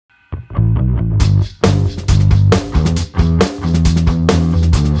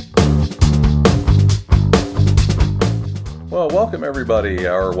welcome everybody,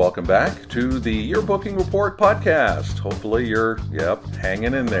 or welcome back to the Yearbooking Report podcast. Hopefully you're,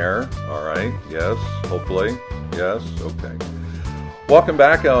 hanging in there. All right, yes, hopefully, yes, okay. Welcome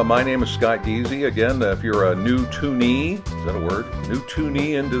back. My name is Scott Deasy. Again, if you're a new tunee, is that a word? New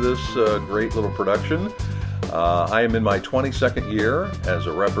tunee into this great little production. I am in my 22nd year as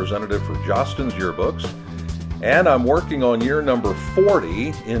a representative for Jostens Yearbooks, and I'm working on year number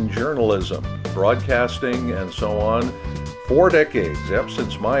 40 in journalism, broadcasting, and so on. 4 decades,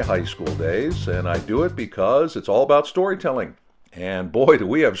 since my high school days, and I do it because it's all about storytelling. And boy, do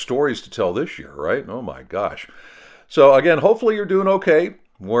we have stories to tell this year, right? Oh my gosh. So again, hopefully you're doing okay.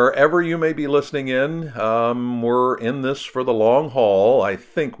 Wherever you may be listening in, we're in this for the long haul. I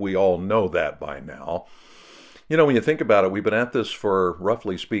think we all know that by now. You know, when you think about it, we've been at this for,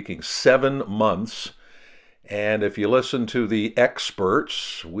 roughly speaking, 7 months. And if you listen to the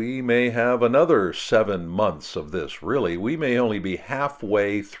experts, we may have another 7 months of this. Really, we may only be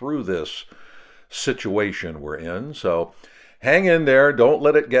halfway through this situation we're in. So hang in there. Don't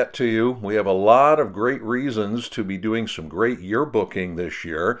let it get to you. We have a lot of great reasons to be doing some great yearbooking this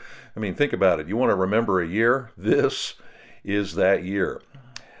year. I mean, think about it. You want to remember a year? This is that year.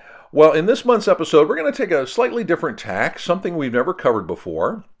 Well, in this month's episode, we're going to take a slightly different tack, something we've never covered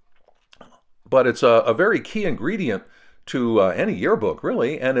before. But it's a very key ingredient to any yearbook,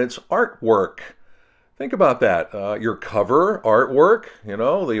 really, and it's artwork. Think about that. Your cover artwork, you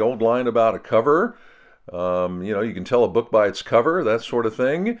know, the old line about a cover. You can tell a book by its cover, that sort of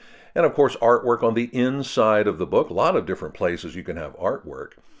thing. And, of course, artwork on the inside of the book. A lot of different places you can have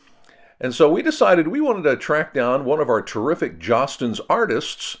artwork. And so we decided we wanted to track down one of our terrific Jostens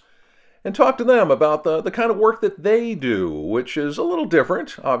artists and talk to them about the kind of work that they do, which is a little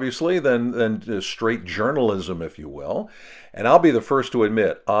different, obviously, than straight journalism, if you will. And I'll be the first to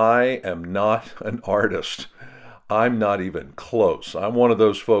admit, I am not an artist. I'm not even close. I'm one of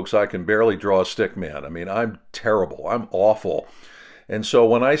those folks, I can barely draw a stick man. I mean, I'm terrible. I'm awful. And so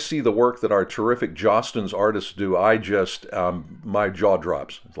when I see the work that our terrific Jostens artists do, I just, my jaw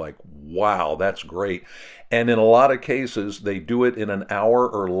drops. It's like, wow, that's great. And in a lot of cases, they do it in an hour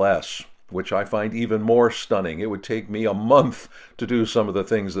or less, which I find even more stunning. It would take me a month to do some of the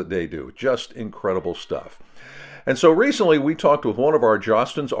things that they do. Just incredible stuff. And so recently we talked with one of our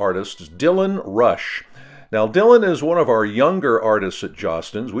Jostens artists, Dylan Rush. Now, Dylan is one of our younger artists at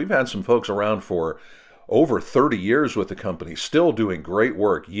Jostens. We've had some folks around for over 30 years with the company, still doing great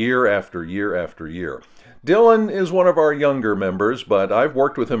work year after year after year. Dylan is one of our younger members, but I've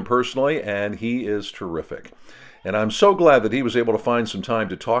worked with him personally, and he is terrific. And I'm so glad that he was able to find some time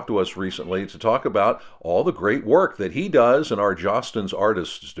to talk to us recently to talk about all the great work that he does and our Jostens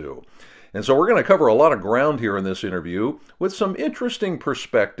artists do. And so we're going to cover a lot of ground here in this interview with some interesting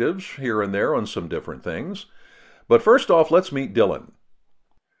perspectives here and there on some different things. But first off, let's meet Dylan.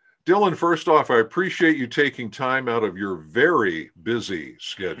 Dylan, first off, I appreciate you taking time out of your very busy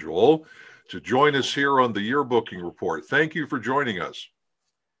schedule to join us here on the Yearbooking Report. Thank you for joining us.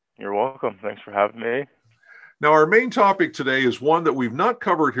 You're welcome. Thanks for having me. Now, our main topic today is one that we've not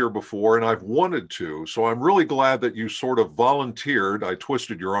covered here before, and I've wanted to, so I'm really glad that you sort of volunteered, I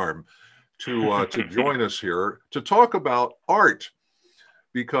twisted your arm, to join us here to talk about art.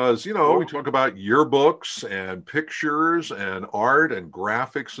 Because, you know, we talk about yearbooks and pictures and art and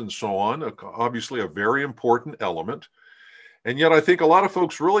graphics and so on, obviously a very important element. And yet I think a lot of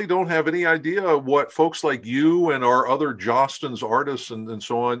folks really don't have any idea what folks like you and our other Jostens artists and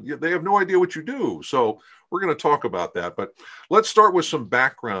so on, they have no idea what you do. So we're going to talk about that. But let's start with some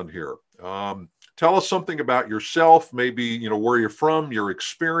background here. Tell us something about yourself, maybe, you know, where you're from, your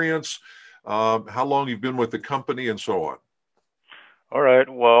experience, how long you've been with the company and so on. All right.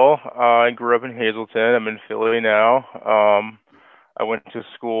 Well, I grew up in Hazleton. I'm in Philly now. I went to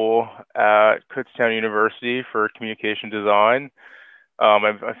school at Kutztown University for communication design.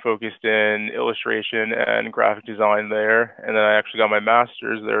 I focused in illustration and graphic design there, and then I actually got my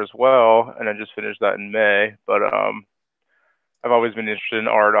master's there as well, and I just finished that in May. But I've always been interested in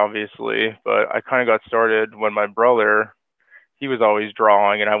art, obviously, but I kind of got started when my brother, he was always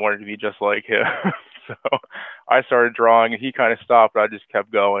drawing, and I wanted to be just like him. So I started drawing, and he kind of stopped, but I just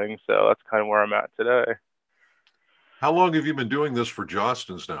kept going. So that's kind of where I'm at today. How long have you been doing this for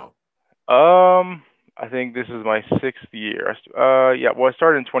Jostens now? I think this is my 6th year. Well, I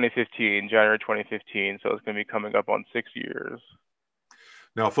started in 2015, January 2015, so it's going to be coming up on 6 years.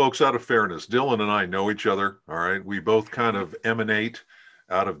 Now, folks, out of fairness, Dylan and I know each other, all right? We both kind of emanate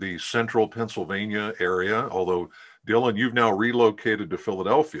out of the central Pennsylvania area, although, Dylan, you've now relocated to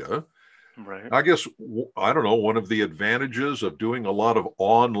Philadelphia. Right. I guess, I don't know, one of the advantages of doing a lot of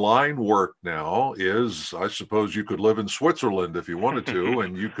online work now is, I suppose you could live in Switzerland if you wanted to,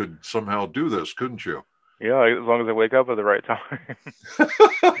 and you could somehow do this, couldn't you? Yeah, as long as I wake up at the right time.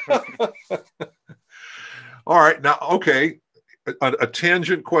 All right. Now, okay, a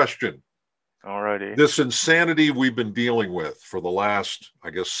tangent question. Alrighty. This insanity we've been dealing with for the last, I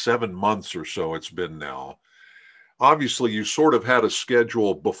guess, 7 months or so it's been now. Obviously, you sort of had a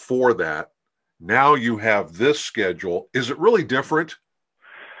schedule before that. Now you have this schedule. Is it really different?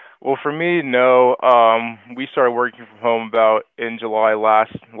 Well, for me, no. We started working from home about in July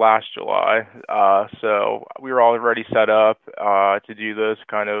last July. So we were already set up to do this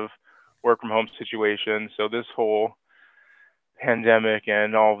kind of work from home situation. So this whole pandemic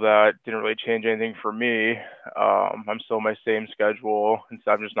and all of that didn't really change anything for me. I'm still on my same schedule, and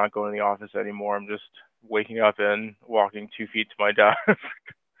so I'm just not going to the office anymore. I'm just waking up and walking 2 feet to my desk.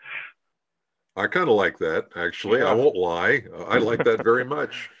 I kind of like that, actually. I Yeah. won't lie. I like that very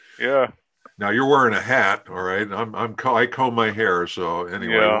much. Yeah. Now you're wearing a hat, all right. I comb my hair, so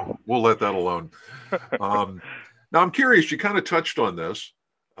anyway, Yeah. we'll let that alone. Um, Now I'm curious. You kind of touched on this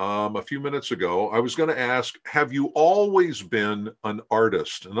a few minutes ago. I was going to ask: have you always been an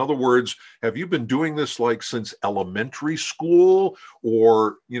artist? In other words, have you been doing this like since elementary school,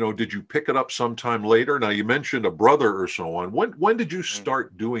 or did you pick it up sometime later? Now you mentioned a brother or so on. When did you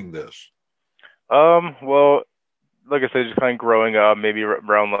start doing this? Well, like I said, just kind of growing up, maybe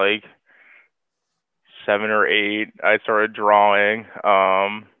around like 7 or 8, I started drawing.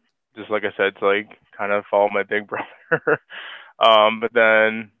 Just like I said, to like kind of follow my big brother. But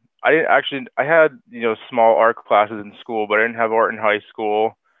then I didn't actually. I had small art classes in school, but I didn't have art in high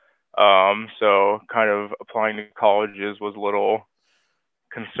school. So kind of applying to colleges was a little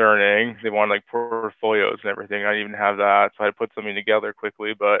concerning. They wanted like portfolios and everything. I didn't even have that, so I had to put something together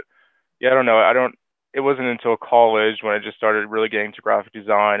quickly. But yeah, I don't know. I don't. It wasn't until college when I just started really getting to graphic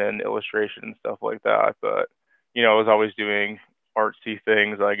design and illustration and stuff like that. But I was always doing artsy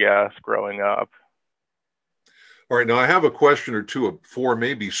things, I guess, growing up. All right, now I have a question or two for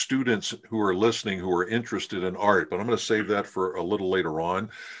maybe students who are listening who are interested in art, but I'm going to save that for a little later on.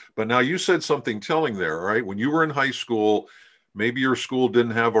 But now you said something telling there, right? When you were in high school, maybe your school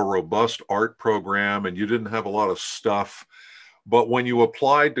didn't have a robust art program and you didn't have a lot of stuff. But when you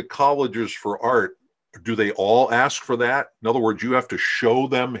applied to colleges for art, do they all ask for that? In other words, you have to show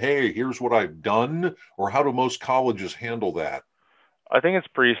them, hey, here's what I've done, or how do most colleges handle that? I think it's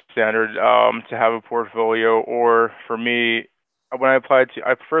pretty standard to have a portfolio, or for me, when I applied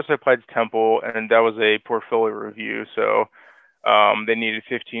to Temple, and that was a portfolio review. So they needed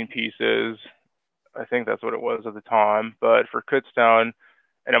 15 pieces. I think that's what it was at the time. But for Kutztown,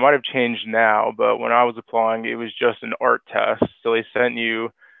 and it might have changed now, but when I was applying, it was just an art test. So they sent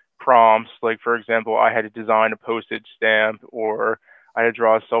you prompts. Like, for example, I had to design a postage stamp, or I had to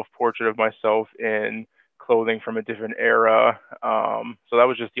draw a self portrait of myself in clothing from a different era. So that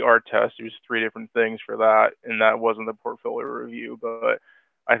was just the art test. It was 3 different things for that, and that wasn't the portfolio review. But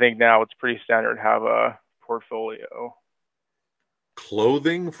I think now it's pretty standard to have a portfolio.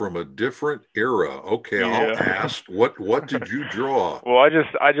 Clothing from a different era. Okay, I'll Yeah. ask. What did you draw? Well, I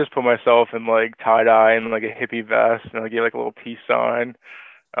just put myself in like tie dye and like a hippie vest, and I gave like a little peace sign.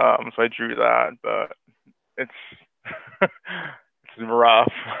 So I drew that, but it's it's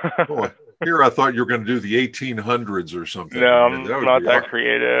rough. Oh, here I thought you were going to do the 1800s or something. No, All right, that I'm would not be. that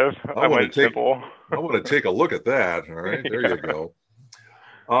creative. I I want to went take. simple. I want to take a look at that. All right, there you Yeah. go.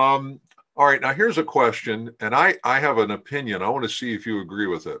 All right, now here's a question, and I have an opinion. I want to see if you agree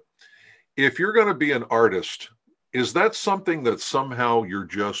with it. If you're going to be an artist, is that something that somehow you're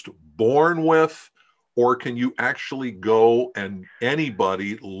just born with, or can you actually go and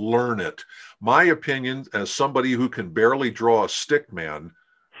anybody learn it? My opinion, as somebody who can barely draw a stick man,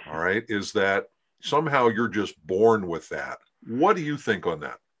 all right, is that somehow you're just born with that. What do you think on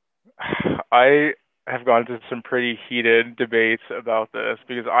that? I have gone to some pretty heated debates about this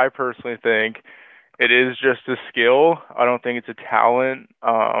because I personally think it is just a skill. I don't think it's a talent.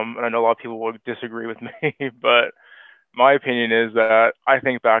 And I know a lot of people will disagree with me, but my opinion is that I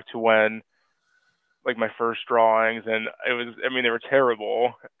think back to when like my first drawings, and I mean, they were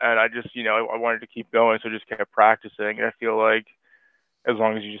terrible, and I just, I wanted to keep going, so I just kept practicing. And I feel like as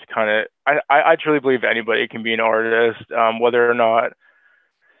long as you just kind of, I truly believe anybody can be an artist, whether or not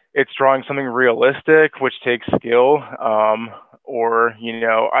it's drawing something realistic, which takes skill, or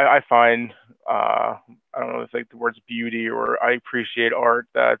I find I don't know if like the words beauty, or I appreciate art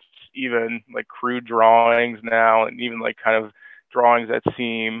that's even like crude drawings now, and even like kind of drawings that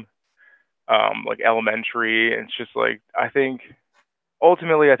seem like elementary. And it's just like I think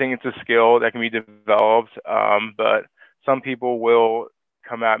ultimately, I think it's a skill that can be developed. But some people will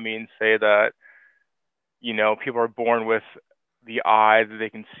come at me and say that, people are born with the eye that they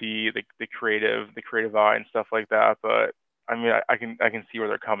can see the creative eye and stuff like that. But I mean, I can see where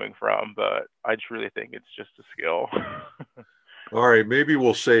they're coming from, but I just really think it's just a skill. All right, maybe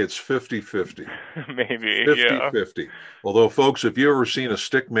we'll say it's 50-50. Maybe, yeah. 50-50. Although, folks, if you ever seen a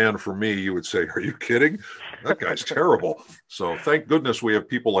stick man for me, you would say, are you kidding? That guy's terrible. So thank goodness we have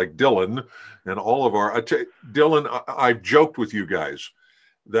people like Dylan and all of our, Dylan, I've joked with you guys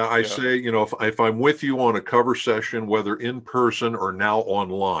that I say, if I'm with you on a cover session, whether in person or now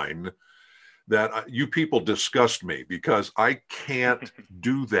online, that you people disgust me because I can't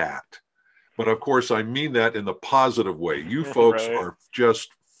do that. But of course, I mean that in the positive way. You folks Right. are just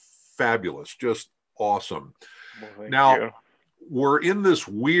fabulous, just awesome. Well, Now, we're in this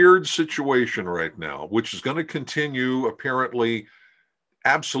weird situation right now, which is going to continue apparently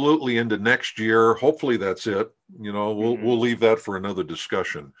absolutely into next year. Hopefully that's it. We'll leave that for another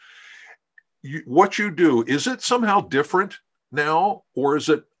discussion. What you do, is it somehow different now, or is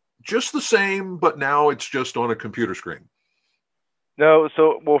it just the same, but now it's just on a computer screen? No,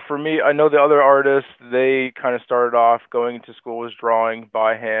 well, for me, I know the other artists, they kind of started off going into schools drawing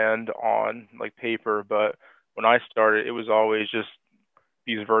by hand on like paper, but when I started, it was always just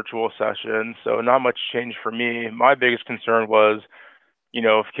these virtual sessions. So not much change for me. My biggest concern was,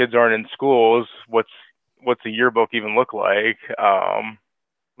 if kids aren't in schools, what's a yearbook even look like?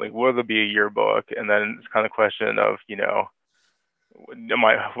 Like, will there be a yearbook? And then it's kind of a question of,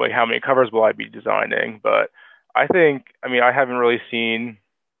 how many covers will I be designing? But I haven't really seen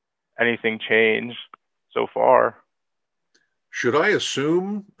anything change so far. Should I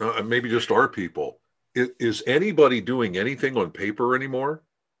assume, maybe just our people, is anybody doing anything on paper anymore?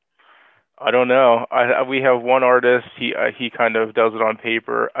 I don't know. We have one artist. He kind of does it on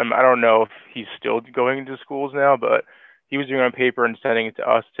paper. I don't know if he's still going into schools now, but he was doing it on paper and sending it to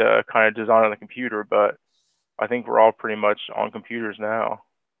us to kind of design on the computer. But I think we're all pretty much on computers now.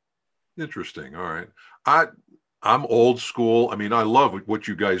 Interesting. All right. I'm old school. I mean, I love what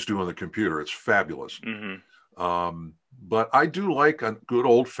you guys do on the computer. It's fabulous. Mm-hmm. But I do like a good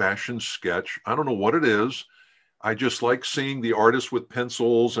old-fashioned sketch. I don't know what it is. I just like seeing the artists with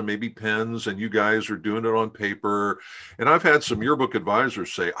pencils and maybe pens, and you guys are doing it on paper. And I've had some yearbook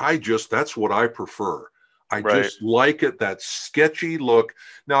advisors say, that's what I prefer. I just like it, that sketchy look.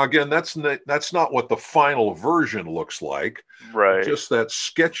 Now, again, that's not what the final version looks like. Right. Just that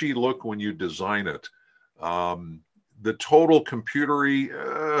sketchy look when you design it. The total computery,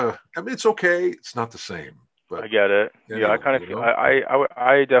 it's okay. It's not the same. But I get it. anyway, Yeah, I kind of feel,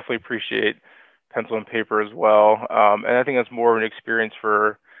 I definitely appreciate pencil and paper as well. And I think that's more of an experience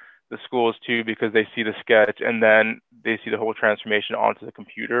for the schools too, because they see the sketch and then they see the whole transformation onto the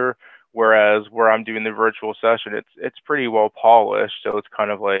computer. Whereas where I'm doing the virtual session, it's pretty well polished. So it's kind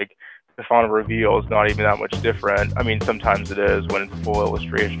of like the final reveal is not even that much different. I mean, sometimes it is when it's full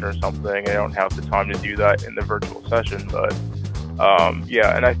illustration or something. I don't have the time to do that in the virtual session, but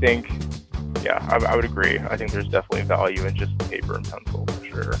and I think, I would agree. I think there's definitely value in just paper and pencil for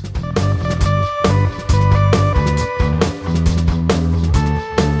sure.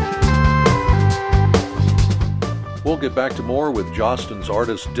 We'll get back to more with Jostens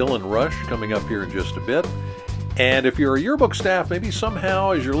artist Dylan Rush coming up here in just a bit. And if you're a yearbook staff, maybe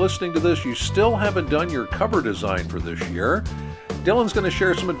somehow as you're listening to this, you still haven't done your cover design for this year, Dylan's going to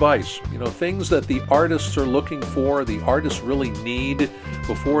share some advice, things that the artists are looking for, the artists really need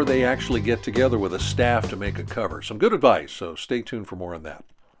before they actually get together with a staff to make a cover. Some good advice, so stay tuned for more on that.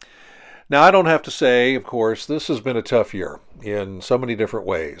 Now, I don't have to say, of course, this has been a tough year in so many different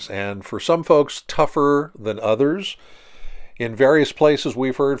ways, and for some folks, tougher than others. In various places,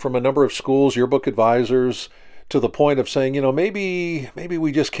 we've heard from a number of schools, yearbook advisors, to the point of saying, maybe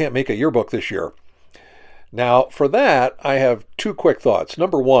we just can't make a yearbook this year. Now, for that, I have two quick thoughts.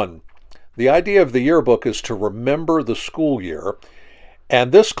 Number one, the idea of the yearbook is to remember the school year,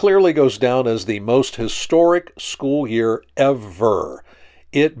 and this clearly goes down as the most historic school year ever.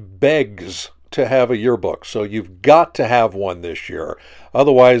 It begs to have a yearbook, so you've got to have one this year.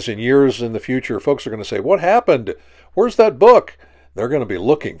 Otherwise, in years in the future, folks are going to say, what happened? Where's that book? They're going to be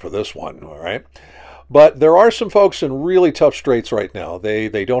looking for this one, all right? But there are some folks in really tough straits right now.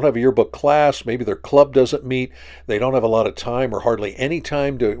 They don't have a yearbook class. Maybe their club doesn't meet. They don't have a lot of time or hardly any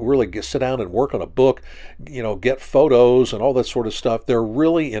time to really sit down and work on a book, get photos and all that sort of stuff. They're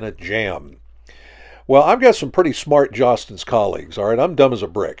really in a jam. Well, I've got some pretty smart Jostens colleagues, all right? I'm dumb as a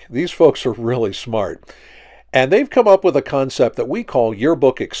brick. These folks are really smart. And they've come up with a concept that we call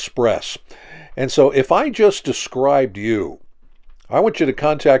Yearbook Express. And so if I just described you, I want you to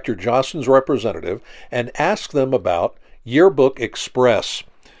contact your Jostens representative and ask them about Yearbook Express.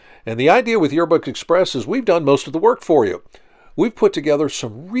 And the idea with Yearbook Express is we've done most of the work for you. We've put together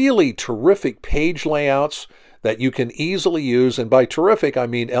some really terrific page layouts that you can easily use. And by terrific, I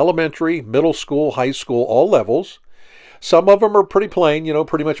mean elementary, middle school, high school, all levels. Some of them are pretty plain,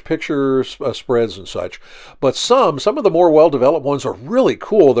 pretty much picture spreads and such. But some of the more well-developed ones are really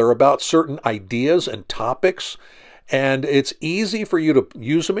cool. They're about certain ideas and topics. And it's easy for you to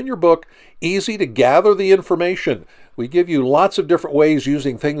use them in your book, easy to gather the information. We give you lots of different ways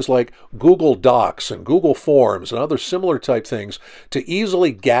using things like Google Docs and Google Forms and other similar type things to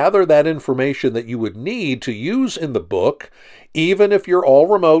easily gather that information that you would need to use in the book, even if you're all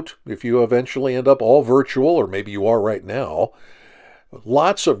remote, if you eventually end up all virtual, or maybe you are right now.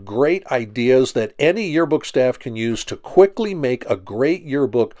 Lots of great ideas that any yearbook staff can use to quickly make a great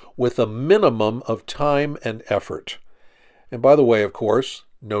yearbook with a minimum of time and effort. And by the way, of course,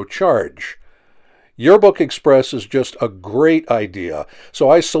 no charge. Yearbook Express is just a great idea. So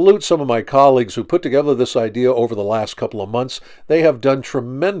I salute some of my colleagues who put together this idea over the last couple of months. They have done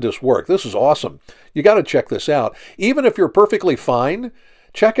tremendous work. This is awesome. You got to check this out. Even if you're perfectly fine,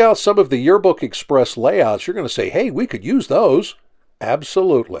 check out some of the Yearbook Express layouts. You're going to say, hey, we could use those.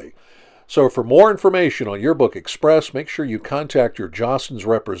 Absolutely. So for more information on Yearbook Express, make sure you contact your Jostens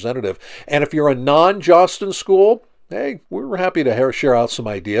representative. And if you're a non-Jostens school, hey, we're happy to share out some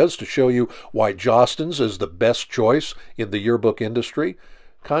ideas to show you why Jostens is the best choice in the yearbook industry.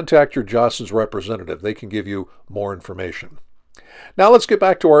 Contact your Jostens representative. They can give you more information. Now let's get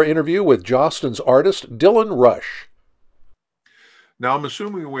back to our interview with Jostens artist Dylan Rush. Now I'm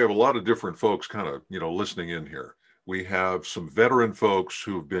assuming we have a lot of different folks kind of, listening in here. We have some veteran folks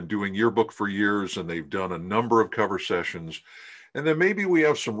who've been doing yearbook for years and they've done a number of cover sessions. And then maybe we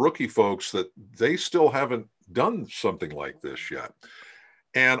have some rookie folks that they still haven't done something like this yet.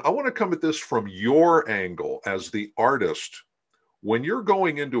 And I want to come at this from your angle as the artist. When you're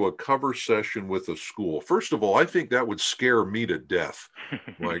going into a cover session with a school, first of all, I think that would scare me to death.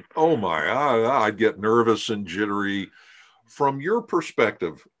 Like, oh my, I'd get nervous and jittery. From your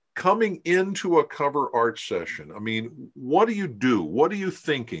perspective, coming into a cover art session, I mean, what do you do? What are you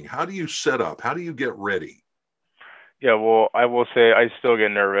thinking? How do you set up? How do you get ready? Yeah, well, I will say I still get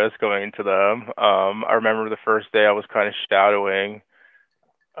nervous going into them. I remember the first day I was kind of shadowing.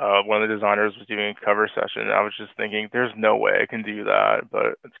 One of the designers was doing a cover session. And I was just thinking, there's no way I can do that.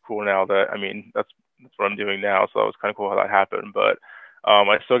 But it's cool now that's what I'm doing now. So it was kind of cool how that happened. But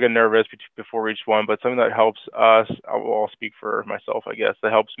I still get nervous before each one. But something that helps us, I'll speak for myself, I guess,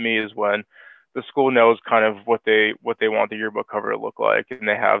 that helps me is when the school knows kind of what they want the yearbook cover to look like, and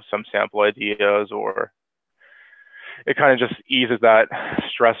they have some sample ideas, or it kind of just eases that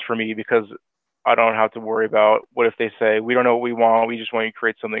stress for me because I don't have to worry about what if they say, we don't know what we want, we just want you to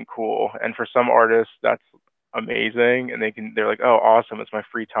create something cool. And for some artists, that's amazing. And they're like, oh, awesome. It's my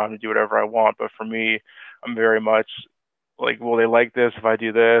free time to do whatever I want. But for me, I'm very much like, will they like this if I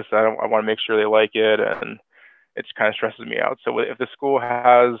do this? I want to make sure they like it. And it kind of stresses me out. So if the school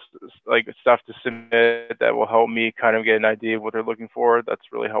has like stuff to submit that will help me kind of get an idea of what they're looking for,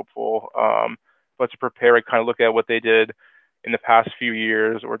 that's really helpful. But to prepare, I kind of look at what they did in the past few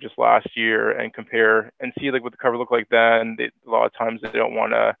years or just last year and compare and see like what the cover looked like then. A lot of times they don't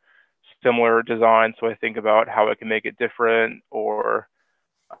want a similar design, so I think about how I can make it different. Or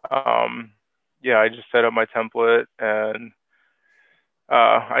I just set up my template and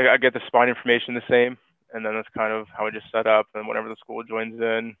I get the spine information the same, and then that's kind of how I just set up. And whenever the school joins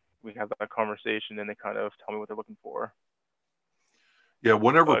in, we have that conversation and they kind of tell me what they're looking for. Yeah,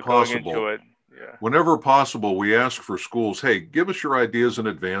 whenever possible. Yeah. Whenever possible, we ask for schools, hey, give us your ideas in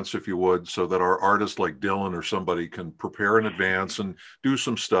advance if you would, so that our artists like Dylan or somebody can prepare in advance and do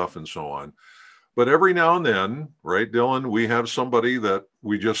some stuff and so on. But every now and then, right, Dylan, we have somebody that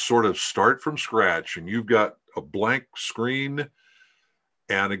we just sort of start from scratch and you've got a blank screen.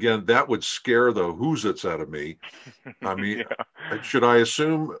 And again, that would scare the whoozits out of me. I mean, should I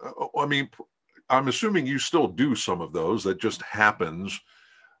assume, I'm assuming you still do some of those. That just happens.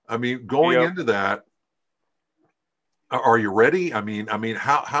 I mean, going into that, are you ready? I mean,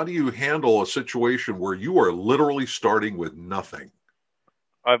 how do you handle a situation where you are literally starting with nothing?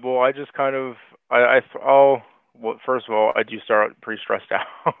 I just kind of, well, first of all, I do start pretty stressed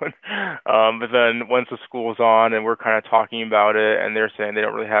out. But then once the school's on and we're kind of talking about it and they're saying they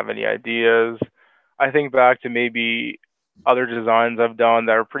don't really have any ideas, I think back to maybe other designs I've done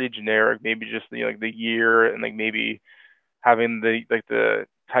that are pretty generic, maybe just like the year and like maybe having the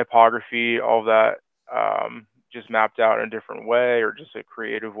typography, all of that just mapped out in a different way or just a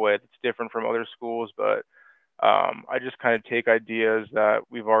creative way that's different from other schools. But I just kind of take ideas that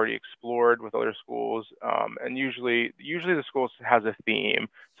we've already explored with other schools, and usually the school has a theme,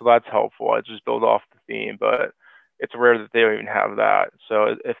 so that's helpful. I just build off the theme, but it's rare that they don't even have that.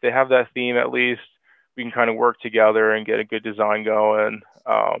 So if they have that theme, at least we can kind of work together and get a good design going.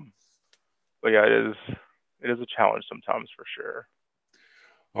 But yeah, it is a challenge sometimes for sure.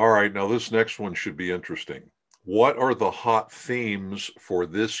 All right, now this next one should be interesting. What are the hot themes for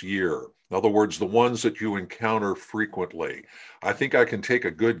this year? In other words, the ones that you encounter frequently. I think I can take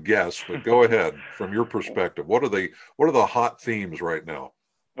a good guess, but go ahead from your perspective. What are the hot themes right now?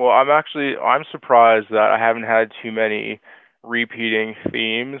 Well, I'm surprised that I haven't had too many repeating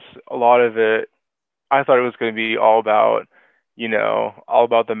themes. A lot of it, I thought it was going to be all about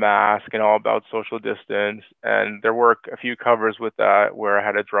the mask and all about social distance. And there were a few covers with that where I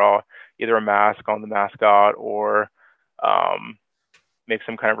had to draw either a mask on the mascot or um, make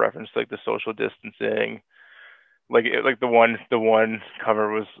some kind of reference to like the social distancing. Like the one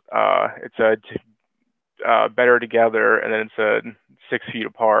cover was it said better together, and then it said 6 feet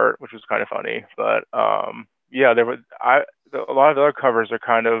apart, which was kind of funny. But yeah, a lot of the other covers are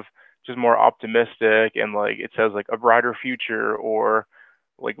kind of just more optimistic, and like it says like a brighter future or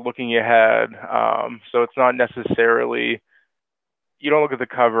like looking ahead. So it's not necessarily, you don't look at the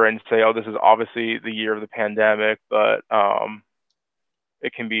cover and say, oh, this is obviously the year of the pandemic, but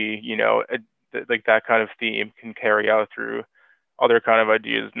it can be, like that kind of theme can carry out through other kind of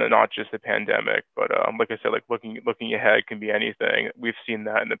ideas, not just the pandemic. But like I said, like looking ahead can be anything. We've seen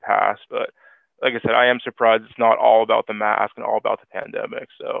that in the past, but like I said, I am surprised it's not all about the mask and all about the pandemic.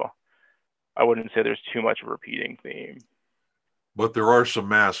 So I wouldn't say there's too much of a repeating theme. But there are some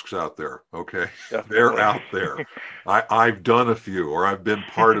masks out there, okay? They're Definitely. out there. I've done a few, or I've been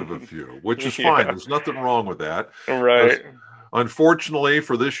part of a few, which is fine. Yeah. There's nothing wrong with that. Uh, Right. Unfortunately,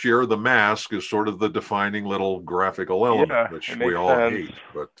 for this year, the mask is sort of the defining little graphical element, Yeah, it which we makes all sense. hate.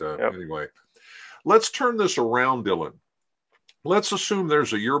 But Yep. anyway, let's turn this around, Dylan. Let's assume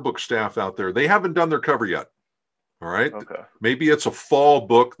there's a yearbook staff out there. They haven't done their cover yet. All right. Okay. Maybe it's a fall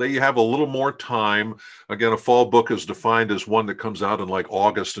book. They have a little more time. Again, a fall book is defined as one that comes out in like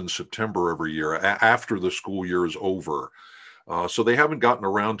August and September every year after the school year is over. So they haven't gotten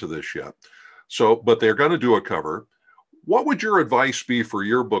around to this yet. So, but they're going to do a cover. What would your advice be for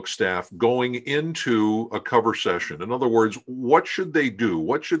yearbook staff going into a cover session? In other words, what should they do?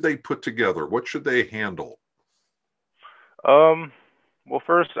 What should they put together? What should they handle? Um, well,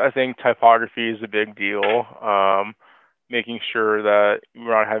 first, I think typography is a big deal. Making sure that we're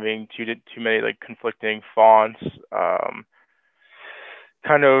not having too many like conflicting fonts.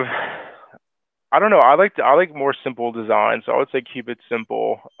 Kind of, I don't know. I like more simple design, so I would say keep it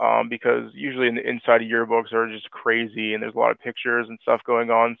simple. Because usually in the inside of yearbooks are just crazy, and there's a lot of pictures and stuff going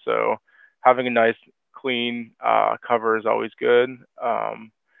on. So having a nice, clean cover is always good.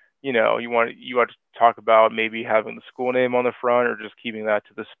 You want to talk about maybe having the school name on the front, or just keeping that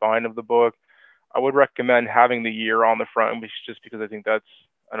to the spine of the book. I would recommend having the year on the front, just because I think I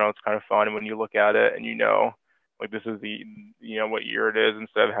know it's kind of fun when you look at it and like this is what year it is,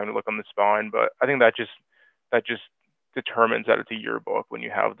 instead of having to look on the spine. But I think that just determines that it's a yearbook when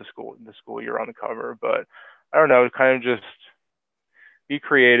you have the school year on the cover. But I don't know, kind of just be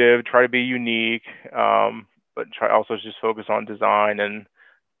creative, try to be unique, but try also just focus on design and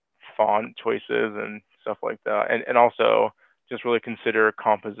font choices and stuff like that. And also just really consider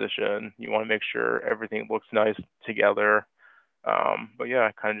composition. You want to make sure everything looks nice together. But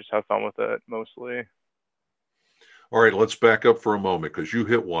yeah, kind of just have fun with it mostly. All right, let's back up for a moment because you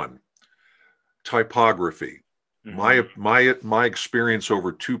hit one. Typography. Hmm. My experience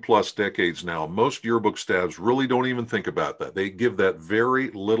over 2+ decades now, most yearbook staffs really don't even think about that. They give that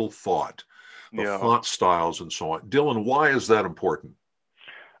very little thought, the Yeah. font styles and so on. Dylan, why is that important?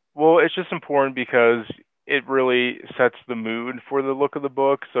 Well, it's just important because it really sets the mood for the look of the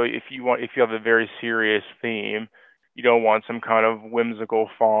book. So if you have a very serious theme, you don't want some kind of whimsical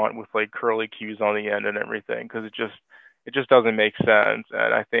font with like curly cues on the end and everything, because it just doesn't make sense.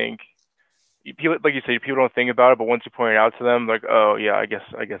 And I think people, like you said, people don't think about it, but once you point it out to them, like, oh yeah, I guess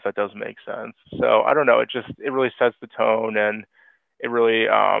that does make sense. So I don't know, it really sets the tone, and it really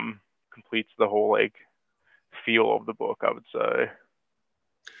completes the whole like feel of the book, I would say.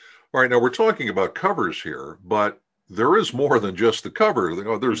 All right, now we're talking about covers here, but there is more than just the cover.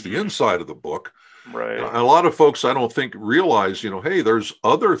 There's the Hmm. inside of the book. Right. A lot of folks, I don't think, realize, hey, there's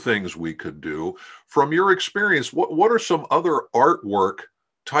other things we could do. From your experience, what are some other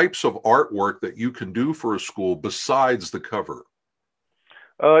types of artwork that you can do for a school besides the cover?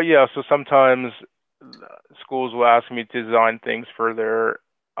 Yeah, so sometimes schools will ask me to design things for their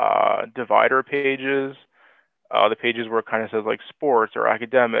divider pages. the pages where it kind of says like sports or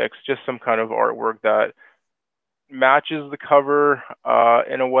academics, just some kind of artwork that matches the cover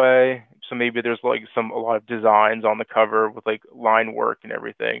in a way. So maybe there's like a lot of designs on the cover with like line work and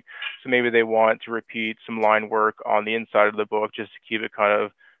everything. So maybe they want to repeat some line work on the inside of the book just to keep it kind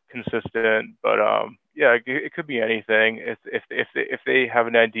of consistent. But yeah, it could be anything. If they have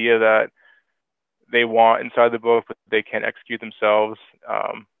an idea that they want inside the book but they can't execute themselves,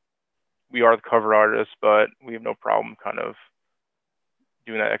 we are the cover artists, but we have no problem kind of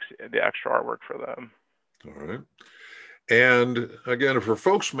doing the extra artwork for them. All right. And again, for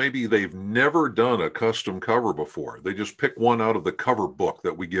folks, maybe they've never done a custom cover before. They just pick one out of the cover book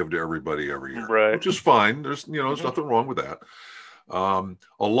that we give to everybody every year, right. Which is fine. There's nothing wrong with that.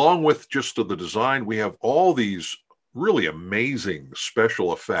 Along with just the design, we have all these really amazing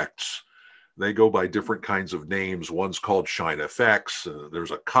special effects. They go by different kinds of names. One's called Shine Effects.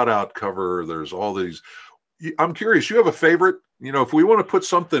 There's a cutout cover. There's all these. I'm curious, you have a favorite? If we want to put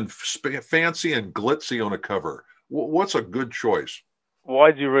something fancy and glitzy on a cover, what's a good choice? Well,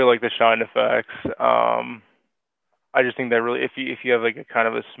 I do really like the Shine Effects. I just think that really, if you have like a kind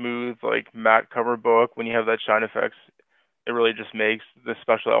of a smooth, like matte cover book, when you have that Shine Effects, it really just makes the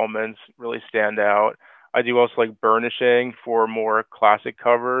special elements really stand out. I do also like burnishing for more classic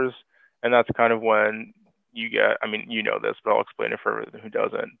covers, and that's kind of when you get, I mean, you know this, but I'll explain it for everyone who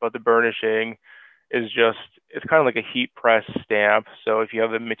doesn't. But the burnishing is just, it's kind of like a heat press stamp. So if you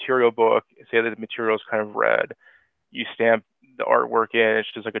have the material book, say that the material is kind of red, you stamp the artwork in,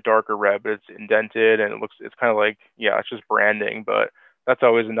 it's just like a darker red, but it's indented and it's kind of like, yeah, it's just branding, but that's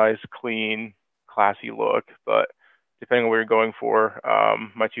always a nice, clean, classy look. But depending on what you're going for,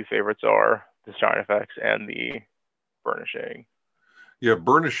 my two favorites are the Shine Effects and the burnishing. Yeah,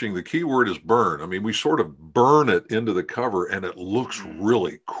 burnishing, the key word is burn. I mean, we sort of burn it into the cover and it looks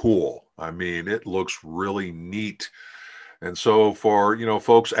really cool. I mean, it looks really neat. And so for,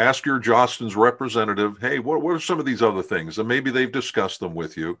 folks, ask your Jostens representative, hey, what are some of these other things? And maybe they've discussed them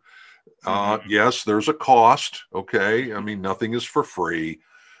with you. Yes, there's a cost. Okay. I mean, nothing is for free,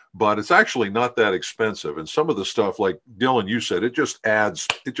 but it's actually not that expensive. And some of the stuff, like Dylan, you said, it just adds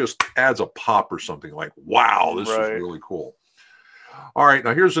a pop or something like, wow, this is really cool. All right.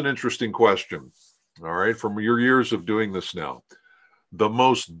 Now here's an interesting question. All right. From your years of doing this now, the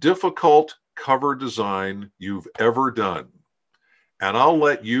most difficult cover design you've ever done. And I'll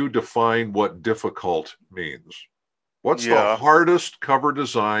let you define what difficult means. What's the hardest cover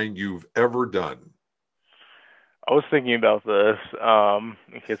design you've ever done? I was thinking about this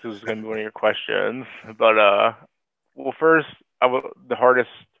in case this was going to be one of your questions. But, well, first, the hardest,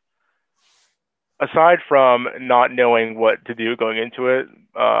 aside from not knowing what to do going into it,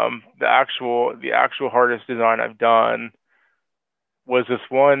 the actual hardest design I've done was this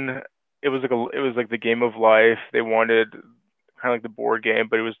one. It was like the Game of Life. They wanted kind of like the board game,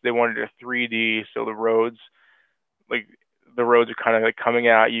 but they wanted a 3D. So the roads are kind of like coming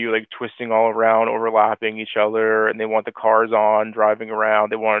at you, like twisting all around, overlapping each other, and they want the cars on driving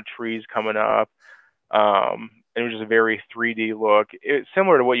around. They wanted trees coming up. It was just a very 3D look. It's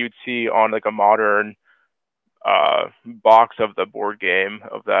similar to what you'd see on like a modern box of the board game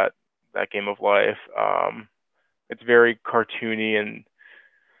of that Game of Life. It's very cartoony, and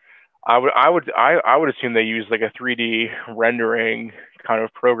I would assume they use like a 3D rendering kind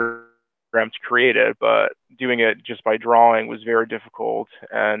of program to create it, but doing it just by drawing was very difficult,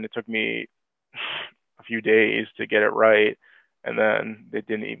 and it took me a few days to get it right, and then they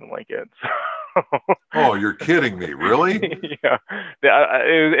didn't even like it. Oh, you're kidding me, really? Yeah,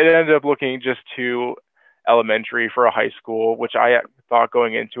 it ended up looking just too elementary for a high school, which I thought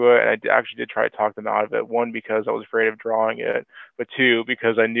going into it, and I actually did try to talk them out of it. One, because I was afraid of drawing it, but two,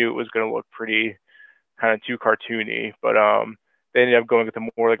 because I knew it was going to look pretty kind of too cartoony. But they ended up going with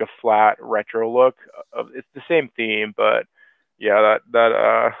more like a flat retro look. It's the same theme, but yeah,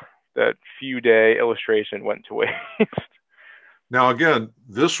 that few day illustration went to waste. Now, again,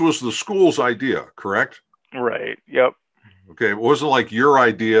 this was the school's idea, correct? Right. Yep. Okay. It wasn't like your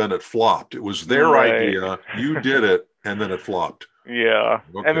idea and it flopped. It was their idea. You did it, and then it flopped. Yeah.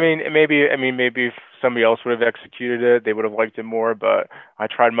 Okay. I mean, maybe if somebody else would have executed it, they would have liked it more, but I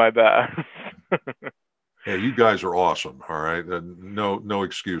tried my best. Hey, you guys are awesome. All right. No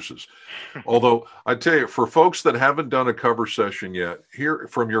excuses. Although I tell you, for folks that haven't done a cover session yet, hear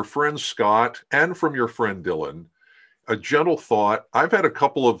from your friend Scott and from your friend Dylan, a gentle thought. I've had a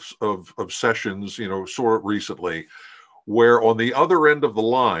couple of sessions, sort of recently, where on the other end of the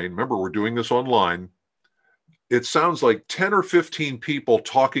line, remember, we're doing this online, it sounds like 10 or 15 people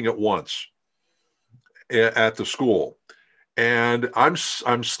talking at once at the school. And I'm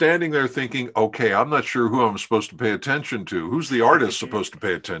standing there thinking, okay, I'm not sure who I'm supposed to pay attention to. Who's the artist supposed to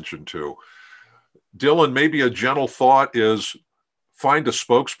pay attention to? Dylan, maybe a gentle thought is find a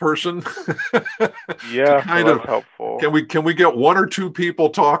spokesperson to Yeah, no, kind of, that's helpful. can we get one or two people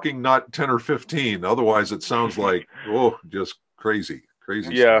talking, not 10 or 15? Otherwise it sounds like, oh, just crazy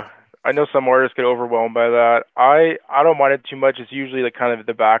Yeah, stuff. I know some artists get overwhelmed by that. I don't mind it too much. It's usually like kind of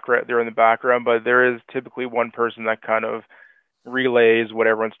the background. They're in the background, but there is typically one person that kind of relays what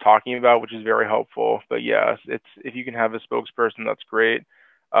everyone's talking about, which is very helpful. But yes, it's if you can have a spokesperson, that's great.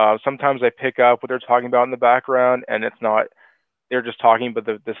 Sometimes I pick up what they're talking about in the background, and it's not they're just talking, but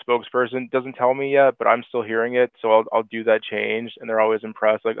the spokesperson doesn't tell me yet, but I'm still hearing it, so I'll do that change, and they're always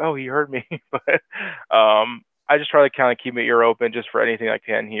impressed, like, oh, he heard me. But I just try to kind of keep my ear open just for anything I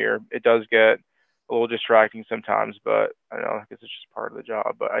can hear. It does get a little distracting sometimes, but I don't know, I guess it's just part of the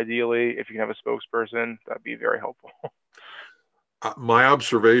job. But ideally, if you can have a spokesperson, that'd be very helpful. My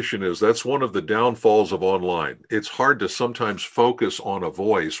observation is that's one of the downfalls of online. It's hard to sometimes focus on a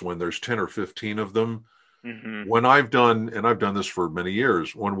voice when there's 10 or 15 of them. When I've done this for many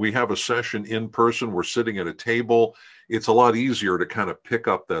years, when we have a session in person, we're sitting at a table, it's a lot easier to kind of pick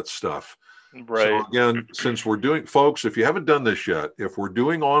up that stuff. Right. So again, since we're doing, folks, if you haven't done this yet, if we're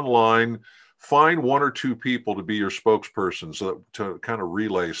doing online, find one or two people to be your spokesperson so that, to kind of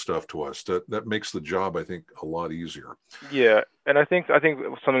relay stuff to us. That makes the job, I think, a lot easier. Yeah, and I think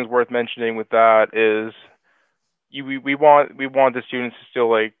something's worth mentioning with that is we want the students to still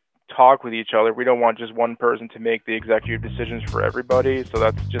like talk with each other. We don't want just one person to make the executive decisions for everybody. So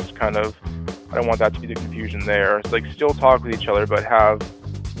that's just kind of, I don't want that to be the confusion there. It's like still talk with each other, but have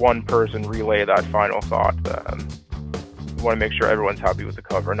one person relay that final thought. Then we want to make sure everyone's happy with the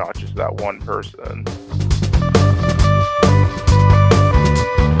cover, not just that one person.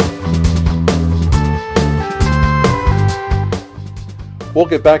 We'll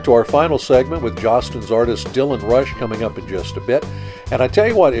get back to our final segment with Jostens artist Dylan Rush coming up in just a bit. And I tell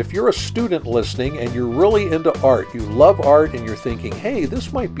you what, if you're a student listening and you're really into art, you love art and you're thinking, hey,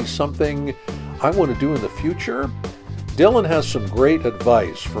 this might be something I want to do in the future, Dylan has some great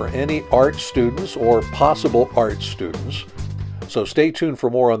advice for any art students or possible art students. So stay tuned for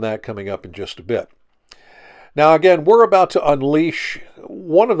more on that coming up in just a bit. Now, again, we're about to unleash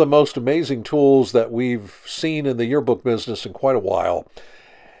one of the most amazing tools that we've seen in the yearbook business in quite a while.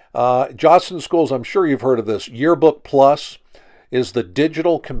 Jostens Schools, I'm sure you've heard of this. Yearbook Plus is the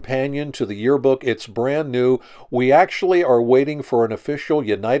digital companion to the yearbook. It's brand new. We actually are waiting for an official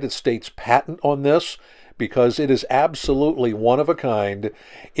United States patent on this because it is absolutely one of a kind.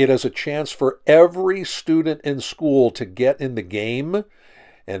 It is a chance for every student in school to get in the game.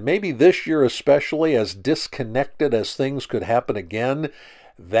 And maybe this year especially, as disconnected as things could happen again,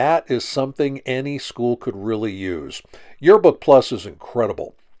 that is something any school could really use. Yearbook Plus is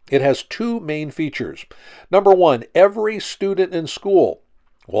incredible. It has two main features. Number one, every student in school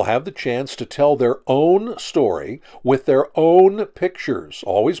will have the chance to tell their own story with their own pictures,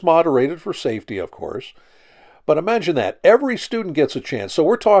 always moderated for safety, of course. But imagine that. Every student gets a chance. So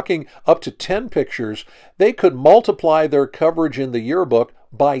we're talking up to 10 pictures. They could multiply their coverage in the yearbook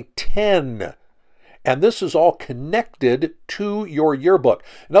by 10. And this is all connected to your yearbook.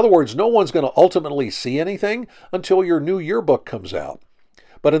 In other words, no one's going to ultimately see anything until your new yearbook comes out.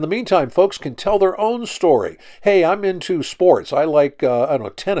 But in the meantime, folks can tell their own story. Hey, I'm into sports. I like,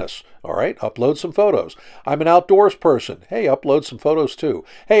 tennis. All right, upload some photos. I'm an outdoors person. Hey, upload some photos too.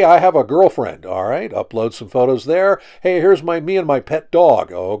 Hey, I have a girlfriend. All right, upload some photos there. Hey, here's me and my pet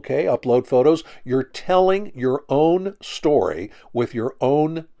dog. Okay, upload photos. You're telling your own story with your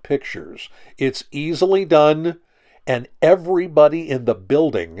own pictures. It's easily done, and everybody in the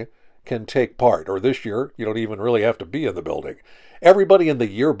building can take part. Or this year, you don't even really have to be in the building. Everybody in the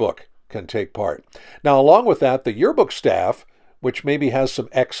yearbook can take part. Now, along with that, the yearbook staff, which maybe has some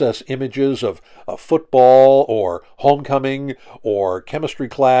excess images of a football or homecoming or chemistry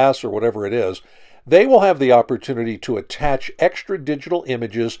class or whatever it is, they will have the opportunity to attach extra digital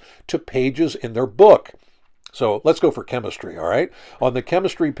images to pages in their book. So let's go for chemistry, all right? On the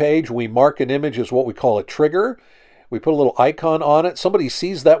chemistry page, we mark an image as what we call a trigger. We put a little icon on it. Somebody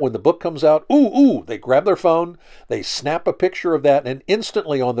sees that when the book comes out. Ooh, they grab their phone, they snap a picture of that, and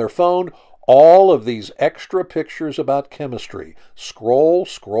instantly on their phone, all of these extra pictures about chemistry. Scroll,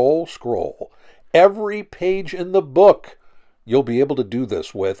 scroll, scroll. Every page in the book you'll be able to do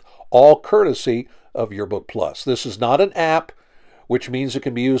this with, all courtesy of Yearbook Plus. This is not an app, which means it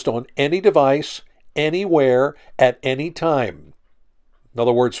can be used on any device, anywhere, at any time. In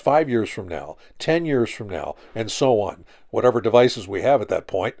other words, 5 years from now, 10 years from now, and so on, whatever devices we have at that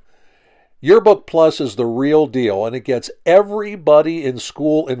point. Yearbook Plus is the real deal, and it gets everybody in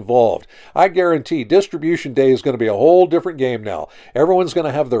school involved. I guarantee distribution day is going to be a whole different game now. Everyone's going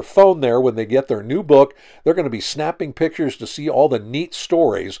to have their phone there when they get their new book. They're going to be snapping pictures to see all the neat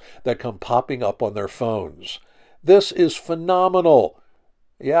stories that come popping up on their phones. This is phenomenal.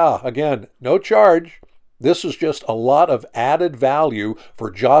 Yeah, again, no charge. This is just a lot of added value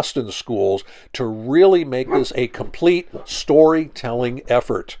for Jostens schools to really make this a complete storytelling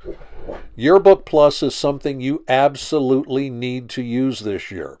effort. Yearbook Plus is something you absolutely need to use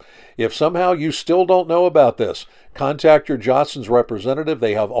this year. If somehow you still don't know about this, contact your Jostens representative.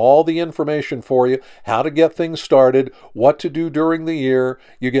 They have all the information for you, how to get things started, what to do during the year.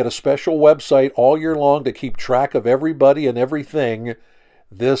 You get a special website all year long to keep track of everybody and everything.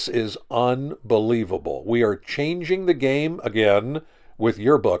 This is unbelievable. We are changing the game again with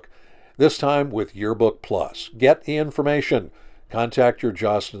Yearbook, this time with Yearbook Plus. Get the information. Contact your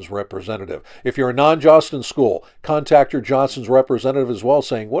Jostens representative. If you're a non-Jostens school, contact your Jostens representative as well,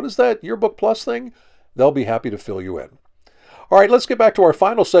 saying, what is that Yearbook Plus thing? They'll be happy to fill you in. All right, let's get back to our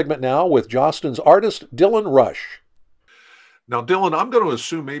final segment now with Jostens artist Dylan Rush. Now, Dylan, I'm going to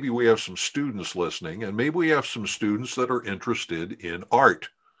assume maybe we have some students listening, and maybe we have some students that are interested in art.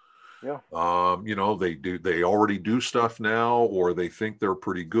 Yeah. They already do stuff now, or they think they're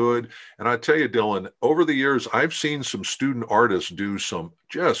pretty good. And I tell you, Dylan, over the years, I've seen some student artists do some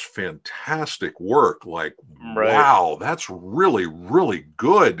just fantastic work. Like, Right. wow, that's really, really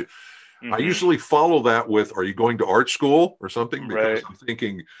good. I usually follow that with, are you going to art school or something? Because I'm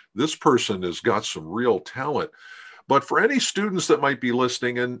thinking this person has got some real talent. But for any students that might be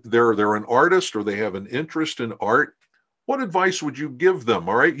listening and they're an artist or they have an interest in art, what advice would you give them?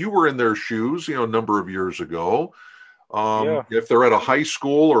 All right. You were in their shoes, a number of years ago. If they're at a high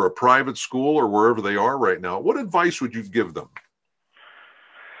school or a private school or wherever they are right now, what advice would you give them?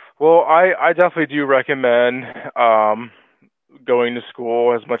 Well, I definitely do recommend going to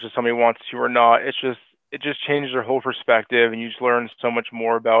school as much as somebody wants to or not. It just changes their whole perspective, and you just learn so much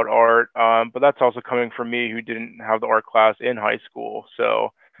more about art. But that's also coming from me, who didn't have the art class in high school.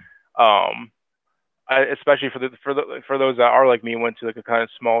 So, especially for those that are like me, went to like a kind of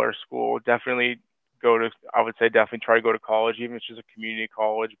smaller school, I would say definitely try to go to college, even if it's just a community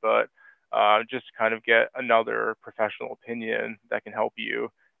college. But just to kind of get another professional opinion that can help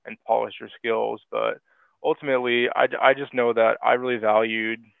you and polish your skills. But ultimately, I just know that I really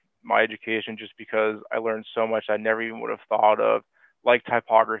valued my education just because I learned so much I never even would have thought of, like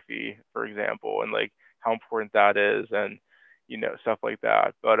typography, for example, and like how important that is, and stuff like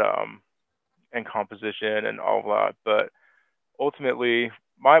that. But and composition and all of that. But ultimately,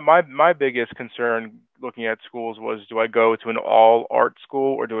 my biggest concern looking at schools was, do I go to an all art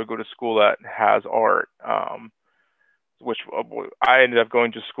school or do I go to school that has art? Which I ended up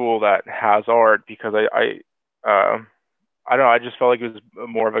going to school that has art because I don't know. I just felt like it was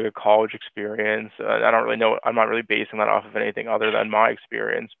more of like a college experience. I don't really know. I'm not really basing that off of anything other than my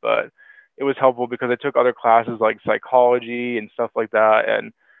experience, but it was helpful because I took other classes like psychology and stuff like that,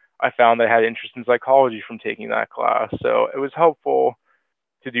 and I found that I had interest in psychology from taking that class. So it was helpful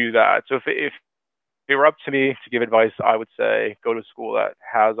to do that. So if it were up to me to give advice, I would say go to school that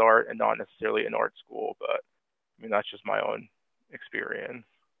has art and not necessarily an art school. But I mean, that's just my own experience.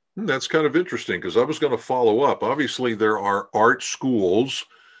 That's kind of interesting because I was going to follow up. Obviously, there are art schools,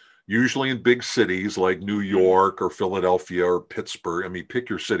 usually in big cities like New York or Philadelphia or Pittsburgh. I mean, pick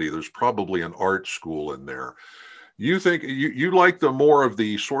your city. There's probably an art school in there. You think you like the more of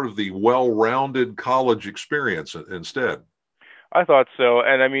the sort of the well-rounded college experience instead? I thought so.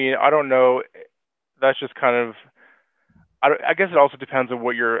 And I mean, I don't know. That's just kind of, I guess it also depends on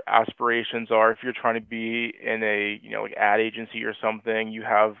what your aspirations are. If you're trying to be in a, like ad agency or something, you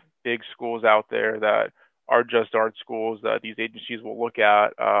have big schools out there that are just art schools that these agencies will look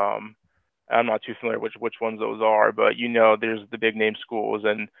at. I'm not too familiar which ones those are, but there's the big name schools.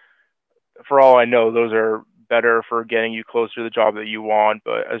 And for all I know, those are better for getting you closer to the job that you want.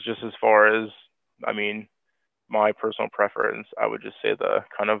 But as far as, I mean, my personal preference, I would just say the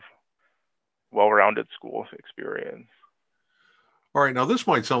kind of well-rounded school experience. All right, now this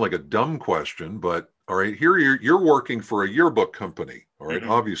might sound like a dumb question, but all right, here you're working for a yearbook company. All right,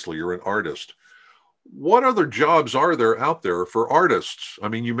 obviously you're an artist. What other jobs are there out there for artists? I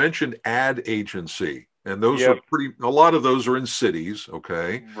mean, you mentioned ad agency, and those are a lot of those are in cities.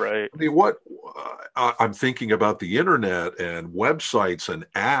 Okay. Right. I mean, I'm thinking about the internet and websites and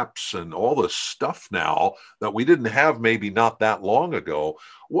apps and all this stuff now that we didn't have maybe not that long ago.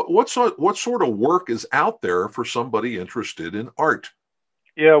 What sort of work is out there for somebody interested in art?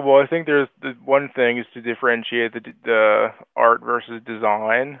 Yeah, well, I think there's the one thing is to differentiate the art versus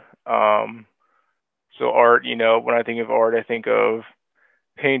design. So art, when I think of art, I think of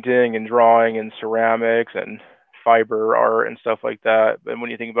painting and drawing and ceramics and fiber art and stuff like that. But when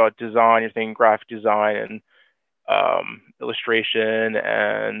you think about design, you're thinking graphic design and illustration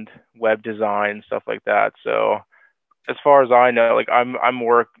and web design and stuff like that. So as far as I know, like I'm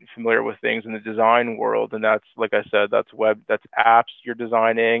more familiar with things in the design world, and that's, like I said, that's apps you're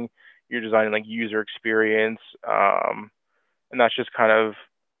designing. You're designing like user experience, and that's just kind of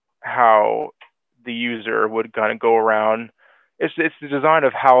how the user would kind of go around. It's the design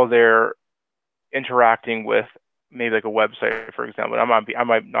of how they're interacting with maybe like a website, for example. I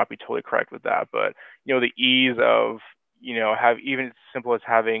might not be totally correct with that, but the ease of have even as simple as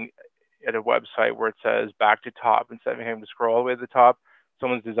having at a website where it says back to top instead of having to scroll all the way to the top.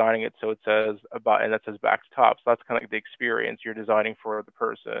 Someone's designing it so it says about, and that says back to top. So that's kind of like the experience you're designing for the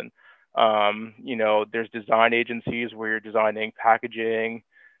person. There's design agencies where you're designing packaging,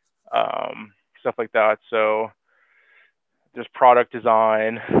 stuff like that. So there's product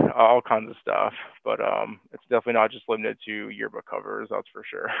design, all kinds of stuff, but it's definitely not just limited to yearbook covers. That's for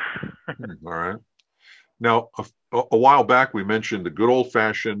sure. All right. Now, a while back, we mentioned the good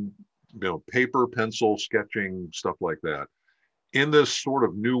old-fashioned, paper, pencil, sketching, stuff like that. In this sort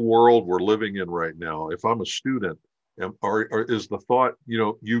of new world we're living in right now, if I'm a student, is the thought,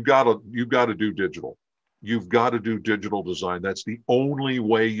 you gotta do digital. You've got to do digital design. That's the only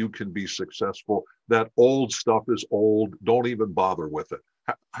way you can be successful. That old stuff is old. Don't even bother with it.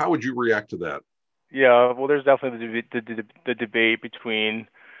 How would you react to that? Yeah, well, there's definitely the debate between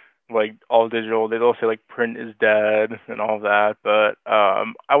like all digital. They'll say like print is dead and all that, but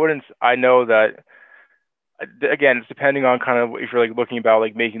I know that again, it's depending on kind of if you're like looking about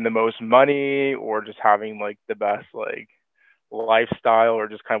like making the most money or just having like the best like lifestyle or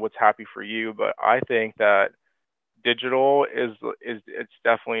just kind of what's happy for you. But I think that digital is it's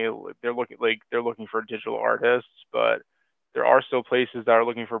definitely they're looking for digital artists, but there are still places that are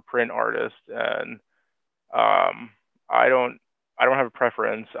looking for print artists, and I don't have a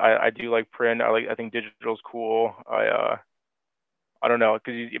preference. I do like print. I think digital's cool. I don't know,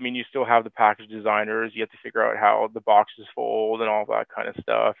 because you still have the package designers. You have to figure out how the boxes fold and all that kind of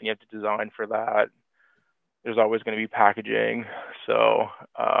stuff, and you have to design for that. There's always going to be packaging. So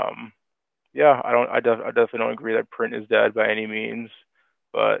yeah, I definitely don't agree that print is dead by any means.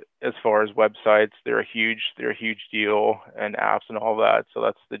 But as far as websites, they're a huge deal, and apps and all that. So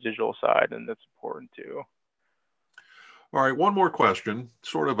that's the digital side, and that's important too. All right, one more question,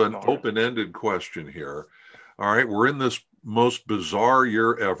 sort of an open-ended question here. All right, we're in this most bizarre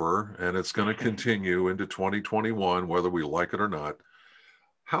year ever, and it's going to continue into 2021, whether we like it or not.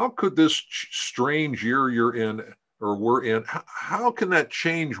 How could this strange year you're in or we're in, how can that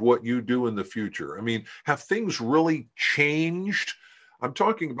change what you do in the future? I mean, have things really changed? I'm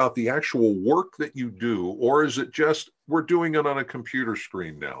talking about the actual work that you do, or is it just we're doing it on a computer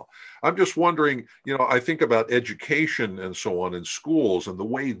screen now? I'm just wondering, I think about education and so on in schools, and the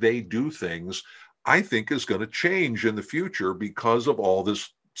way they do things, I think is going to change in the future because of all this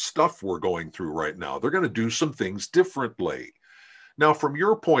stuff we're going through right now. They're going to do some things differently. Now, from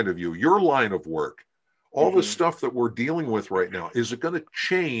your point of view, your line of work, all the stuff that we're dealing with right now, is it going to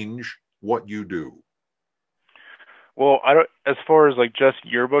change what you do? Well, I don't. As far as like just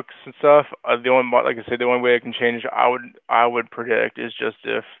yearbooks and stuff, the only, like I said, the only way I can change, I would predict is just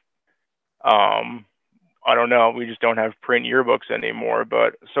if, I don't know, we just don't have print yearbooks anymore.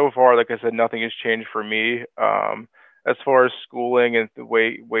 But so far, like I said, nothing has changed for me. As far as schooling and the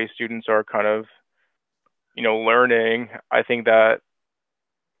way students are kind of, learning, I think that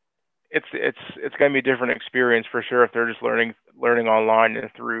it's going to be a different experience for sure if they're just learning online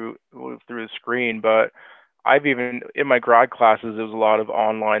and through the screen. But I've even in my grad classes, there was a lot of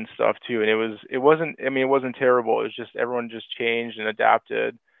online stuff too, and it wasn't terrible. It was just everyone just changed and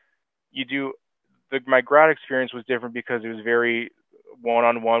adapted. My grad experience was different because it was very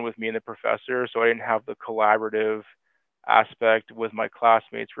one-on-one with me and the professor, so I didn't have the collaborative aspect with my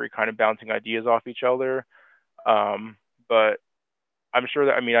classmates where you're kind of bouncing ideas off each other. But I'm sure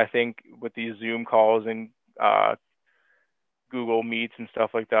that, I think with these Zoom calls and Google Meets and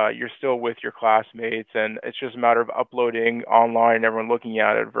stuff like that, you're still with your classmates, and it's just a matter of uploading online and everyone looking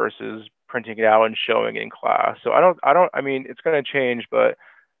at it versus printing it out and showing it in class. So it's going to change, but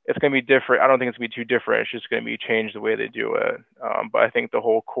it's going to be different. I don't think it's going to be too different. It's just going to be changed the way they do it. But I think the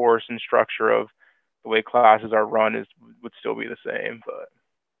whole course and structure of the way classes are run would still be the same. But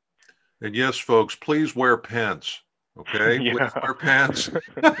and yes, folks, please wear pants. Okay, yeah. please wear pants.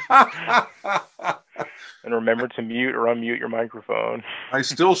 And remember to mute or unmute your microphone. I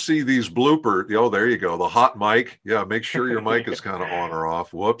still see these bloopers. Oh, there you go. The hot mic. Yeah, make sure your mic is kind of on or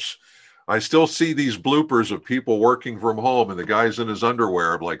off. Whoops. I still see these bloopers of people working from home and the guy's in his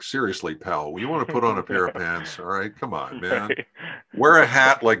underwear. I'm like, seriously, pal, you want to put on a pair of pants? All right, come on, man. Right. Wear a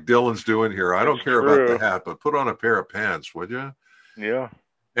hat like Dylan's doing here. I It's don't care about the true. hat, but put on a pair of pants, would you? Yeah.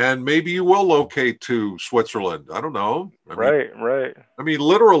 And maybe you will locate to Switzerland. I don't know. Right. I mean,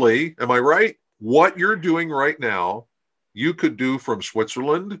 literally, am I right? What you're doing right now, you could do from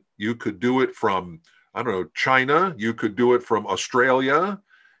Switzerland. You could do it from, I don't know, China. You could do it from Australia.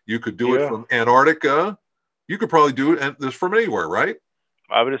 You could do it Yeah. from Antarctica. You could probably do it this from anywhere, right?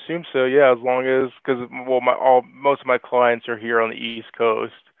 I would assume so. Yeah, as long as because most of my clients are here on the East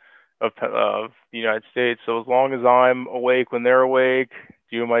Coast of the United States. So as long as I'm awake when they're awake,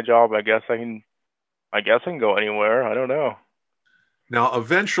 doing my job, I guess I can go anywhere. I don't know. Now,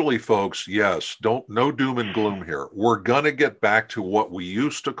 eventually, folks, yes, no doom and gloom here. We're going to get back to what we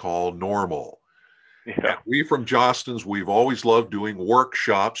used to call normal. Yeah. And we from Jostens, we've always loved doing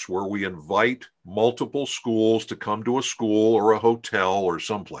workshops where we invite multiple schools to come to a school or a hotel or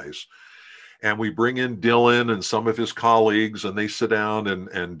someplace. And we bring in Dylan and some of his colleagues, and they sit down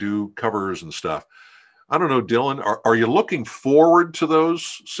and do covers and stuff. I don't know, Dylan, are you looking forward to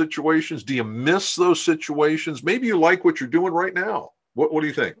those situations? Do you miss those situations? Maybe you like what you're doing right now. What do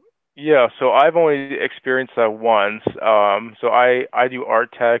you think? Yeah, so I've only experienced that once. So I do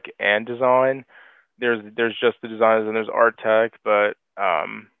art tech and design. There's just the designers and there's art tech, but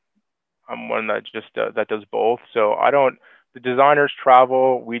I'm one that that does both. So the designers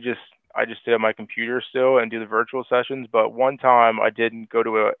travel. I just sit at my computer still and do the virtual sessions. But one time I didn't go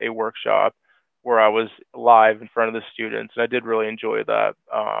to a workshop where I was live in front of the students, and I did really enjoy that.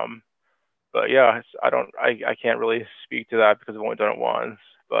 But yeah, I can't really speak to that because I've only done it once.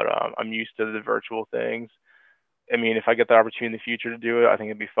 But I'm used to the virtual things. I mean, if I get the opportunity in the future to do it, I think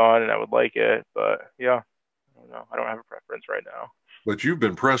it'd be fun and I would like it. But yeah, I don't know. I don't have a preference right now. But you've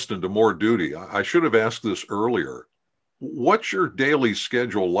been pressed into more duty. I should have asked this earlier. What's your daily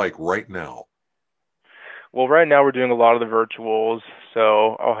schedule like right now? Well, right now we're doing a lot of the virtuals,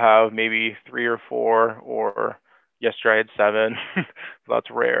 so I'll have maybe 3 or 4, or yesterday I had 7. So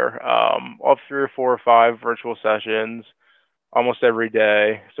that's rare. I'll have 3 or 4 or 5 virtual sessions almost every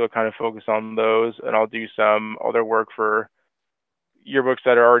day, so I kind of focus on those, and I'll do some other work for yearbooks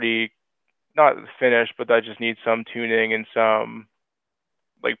that are already not finished, but that just need some tuning and some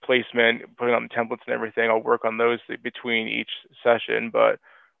like placement, putting on the templates and everything. I'll work on those between each session, but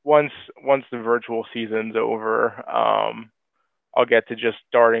once the virtual season's over, I'll get to just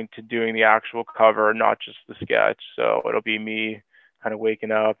starting to doing the actual cover, not just the sketch. So it'll be me kind of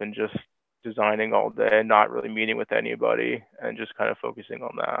waking up and just designing all day, not really meeting with anybody, and just kind of focusing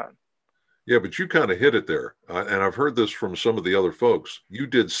on that. Yeah, but you kind of hit it there. And I've heard this from some of the other folks. You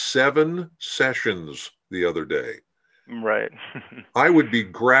did 7 sessions the other day. Right. I would be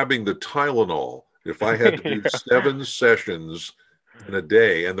grabbing the Tylenol if I had to do 7 sessions in a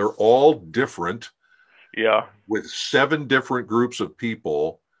day, and they're all different. Yeah. With 7 different groups of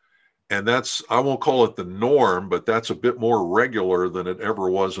people. And that's, I won't call it the norm, but that's a bit more regular than it ever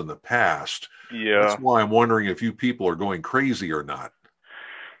was in the past. Yeah. That's why I'm wondering if you people are going crazy or not.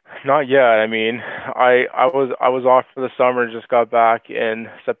 Not yet. I mean, I was off for the summer, just got back in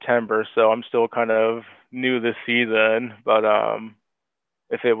September, so I'm still kind of new this season. But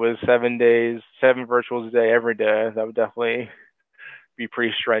if it was 7 days, 7 virtuals a day every day, that would definitely be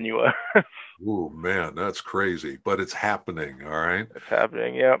pretty strenuous. Oh man, that's crazy, but it's happening. All right. It's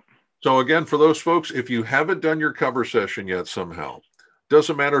happening. Yep. So again, for those folks, if you haven't done your cover session yet somehow,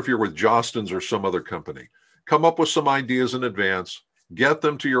 doesn't matter if you're with Jostens or some other company, come up with some ideas in advance, get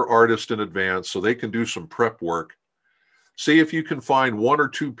them to your artist in advance so they can do some prep work. See if you can find 1 or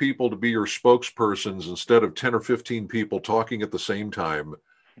 2 people to be your spokespersons instead of 10 or 15 people talking at the same time,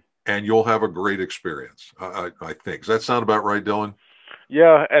 and you'll have a great experience. I think. Does that sound about right, Dylan?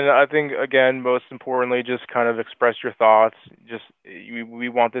 Yeah, and I think again, most importantly, just kind of express your thoughts. Just we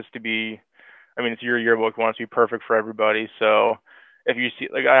want this to be, I mean, it's your yearbook. We want it to be perfect for everybody. So if you see,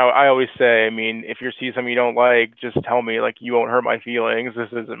 like I always say, I mean, if you see something you don't like, just tell me. Like, you won't hurt my feelings.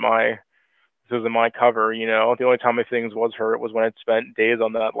 This isn't my cover. You know, the only time my feelings was hurt was when I'd spent days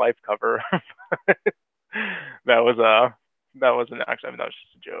on that life cover. That was an accident. I mean, that was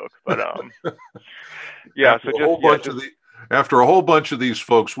just a joke. But yeah. After a whole bunch of these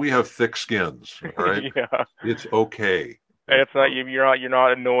folks, we have thick skins. All right. Yeah. It's okay. And it's not you're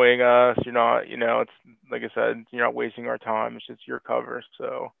not annoying us. You're not, it's like I said, you're not wasting our time. It's just your cover.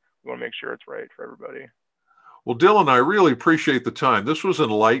 So we want to make sure it's right for everybody. Well, Dylan, I really appreciate the time. This was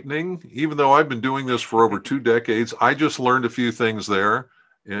enlightening. Even though I've been doing this for over 2 decades, I just learned a few things there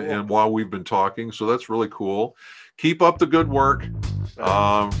and while we've been talking. So that's really cool. Keep up the good work.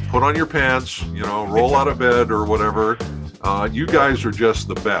 Put on your pants, roll out of bed or whatever. You guys are just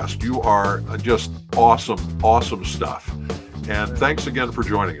the best. You are just awesome stuff. And thanks again for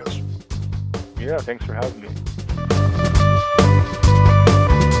joining us. Yeah, thanks for having me.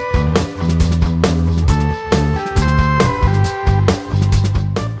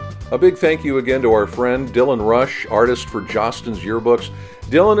 A big thank you again to our friend Dylan Rush, artist for Jostens Yearbooks.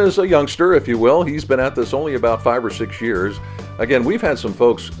 Dylan is a youngster, if you will. He's been at this only about 5 or 6 years. Again, we've had some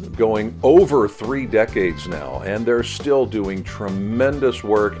folks going over 3 decades now, and they're still doing tremendous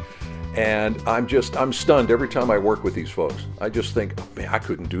work. And I'm stunned every time I work with these folks. I just think, man, I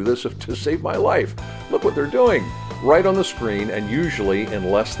couldn't do this to save my life. Look what they're doing right on the screen, and usually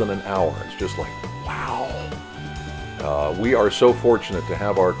in less than an hour. It's just like, wow. We are so fortunate to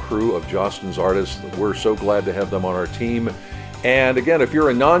have our crew of Jostens artists. We're so glad to have them on our team. And again, if you're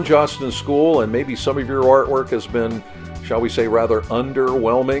a non-Jostens school and maybe some of your artwork has been, shall we say, rather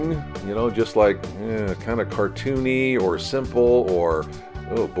underwhelming, just like kind of cartoony or simple or,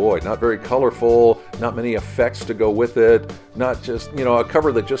 oh boy, not very colorful, not many effects to go with it, not just, a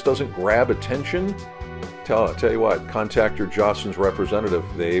cover that just doesn't grab attention. Tell you what, contact your Jostens representative.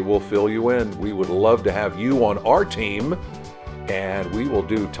 They will fill you in. We would love to have you on our team, and we will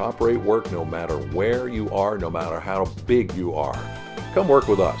do top-rate work no matter where you are, no matter how big you are. Come work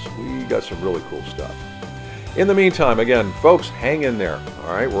with us. We got some really cool stuff. In the meantime, again, folks, hang in there.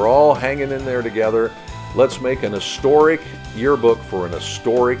 All right, we're all hanging in there together. Let's make an historic yearbook for an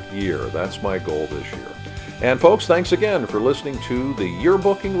historic year. That's my goal this year. And folks, thanks again for listening to the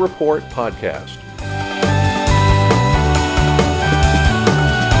Yearbooking Report podcast.